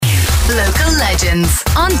Local legends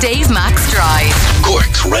on Dave Max Drive.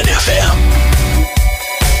 Cork's Red FM.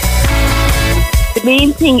 The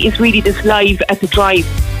main thing is really this live at the drive.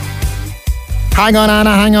 Hang on,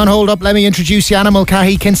 Anna, hold up. Let me introduce you. Anna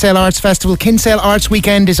Mulcahy, Kinsale Arts Festival. Kinsale Arts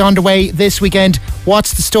Weekend is underway this weekend.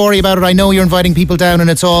 What's the story about it? I know you're inviting people down and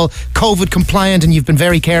it's all COVID compliant and you've been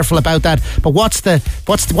very careful about that. But what's the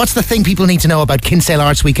thing people need to know about Kinsale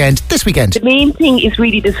Arts Weekend this weekend? The main thing is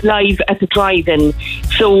really this live at the drive-in.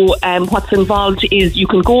 So what's involved is you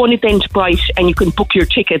can go on Eventbrite and you can book your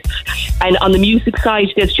tickets. And on the music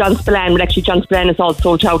side, there's Spillane. Well, actually, Spillane is all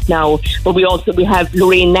sold out now. But we have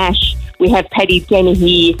Lorraine Nash. We have Paddy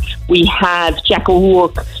Dennehy, we have Jack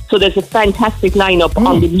O'Rourke. So there's a fantastic lineup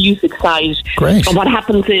on the music side. Great. And what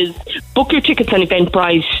happens is, book your tickets on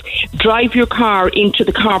Eventbrite, drive your car into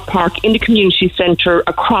the car park in the community centre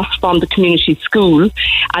across from the community school,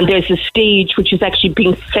 and there's a stage which is actually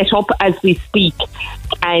being set up as we speak.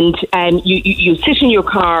 And you sit in your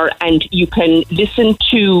car and you can listen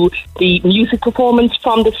to the music performance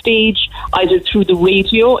from the stage, either through the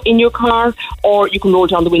radio in your car, or you can roll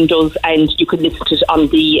down the windows and you can listen to it on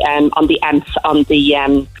the amps on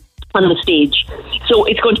the stage. So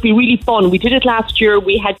it's going to be really fun. We did it last year.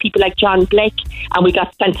 We had people like John Bleck and we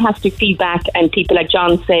got fantastic feedback, and people like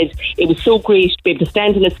John said it was so great to be able to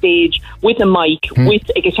stand on a stage with a mic, with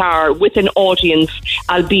a guitar, with an audience,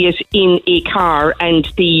 albeit in a car,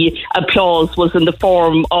 and the applause was in the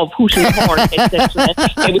form of hooting horn, etc.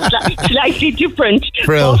 It was slightly different,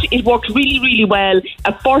 but it worked really, really well.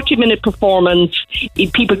 A 40-minute performance.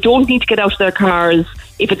 People don't need to get out of their cars.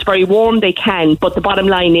 If it's very warm, they can, but the bottom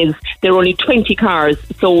line is there are only 20 cars,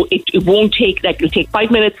 so it won't take, it'll take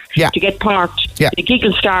 5 minutes to get parked. The gig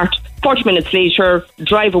will start 40 minutes later,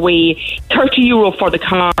 drive away, €30 for the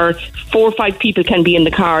car, 4 or 5 people can be in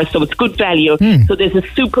the car, so it's good value. So there's a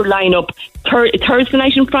super lineup. Thursday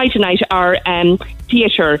night and Friday night are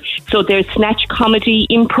theatre, so there's snatch comedy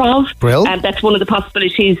improv, and that's one of the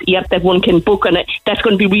possibilities that one can book, and that's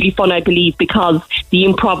going to be really fun, I believe, because the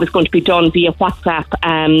improv is going to be done via WhatsApp,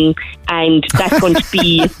 and that's going to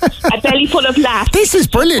be a belly full of laughs. This is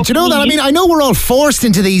brilliant. You know that? I mean, I know we're all forced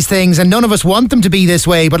into these things and none of us want them to be this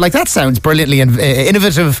way, but like that sounds brilliantly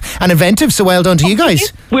innovative and inventive, so well done to you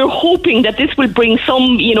guys. We're hoping that this will bring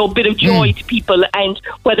some, bit of joy to people, and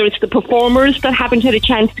whether it's the performers that haven't had a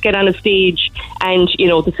chance to get on a stage, and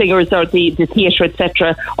the singers or the theatre,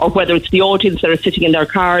 etc., or whether it's the audience that are sitting in their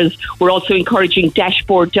cars. We're also encouraging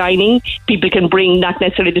dashboard dining. People can bring not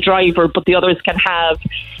necessarily the driver, but the others can have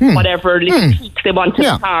whatever little treats they want in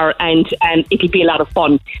the car, and it'll be a lot of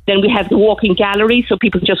fun. Then we have the walking gallery, so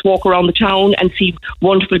people just walk around the town and see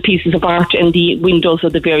wonderful pieces of art in the windows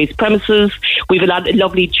of the various premises. We have a lot of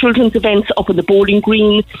lovely children's events up in the bowling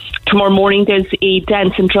green. Tomorrow morning there's a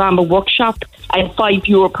dance and drama workshop and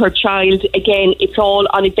 €5 per child. Again, it's all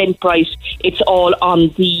on Eventbrite. It's all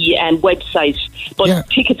on the website. But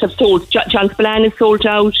tickets have sold. John Spillane is sold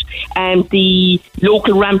out, and the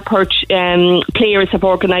local Rampart players have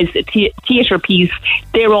organised a theatre piece.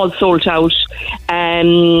 They're all sold out.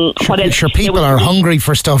 Sure, people are hungry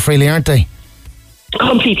for stuff, really, aren't they?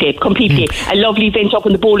 Completely. A lovely event up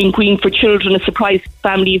in the bowling green for children, a surprise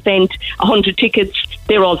family event, 100 tickets,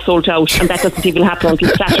 they're all sold out, and that doesn't even happen until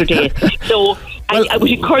Saturday. So I would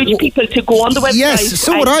encourage people to go on the website. Yes,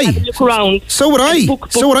 so would I. Have a look around. So would I,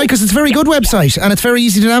 because it's a very good website and it's very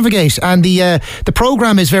easy to navigate, and the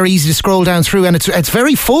programme is very easy to scroll down through, and it's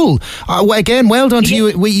very full. Again, well done to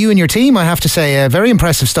you and your team, I have to say. Very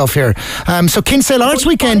impressive stuff here. So Kinsale Arts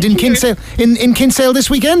Weekend in Kinsale this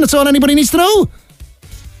weekend, that's all anybody needs to know.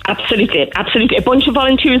 Absolutely. A bunch of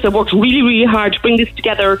volunteers have worked really, really hard to bring this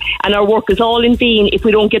together, and our work is all in vain if we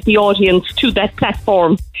don't get the audience to that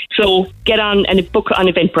platform. So get on and book on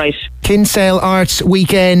Eventbrite.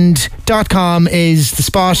 KinsaleArtsWeekend.com is the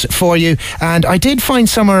spot for you. And I did find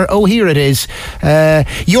somewhere, here it is.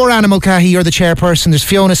 You're Anna Mulcahy, you're the chairperson. There's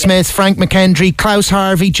Fiona Smith, Frank McKendry, Klaus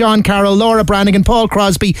Harvey, John Carroll, Laura Brannigan, Paul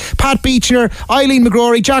Crosby, Pat Beechner, Eileen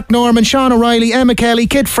McGrory, Jack Norman, Sean O'Reilly, Emma Kelly,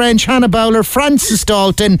 Kit French, Hannah Bowler, Francis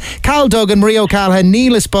Dalton, Cal Duggan, Marie O'Callaghan,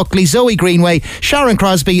 Neelis Buckley, Zoe Greenway, Sharon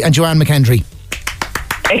Crosby and Joanne McKendry.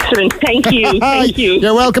 Excellent. Thank you. Thank you.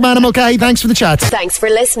 You're welcome, Anna Mulcahy. Thanks for the chat. Thanks for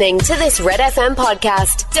listening to this Red FM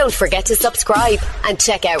podcast. Don't forget to subscribe and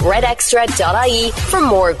check out redextra.ie for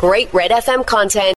more great Red FM content.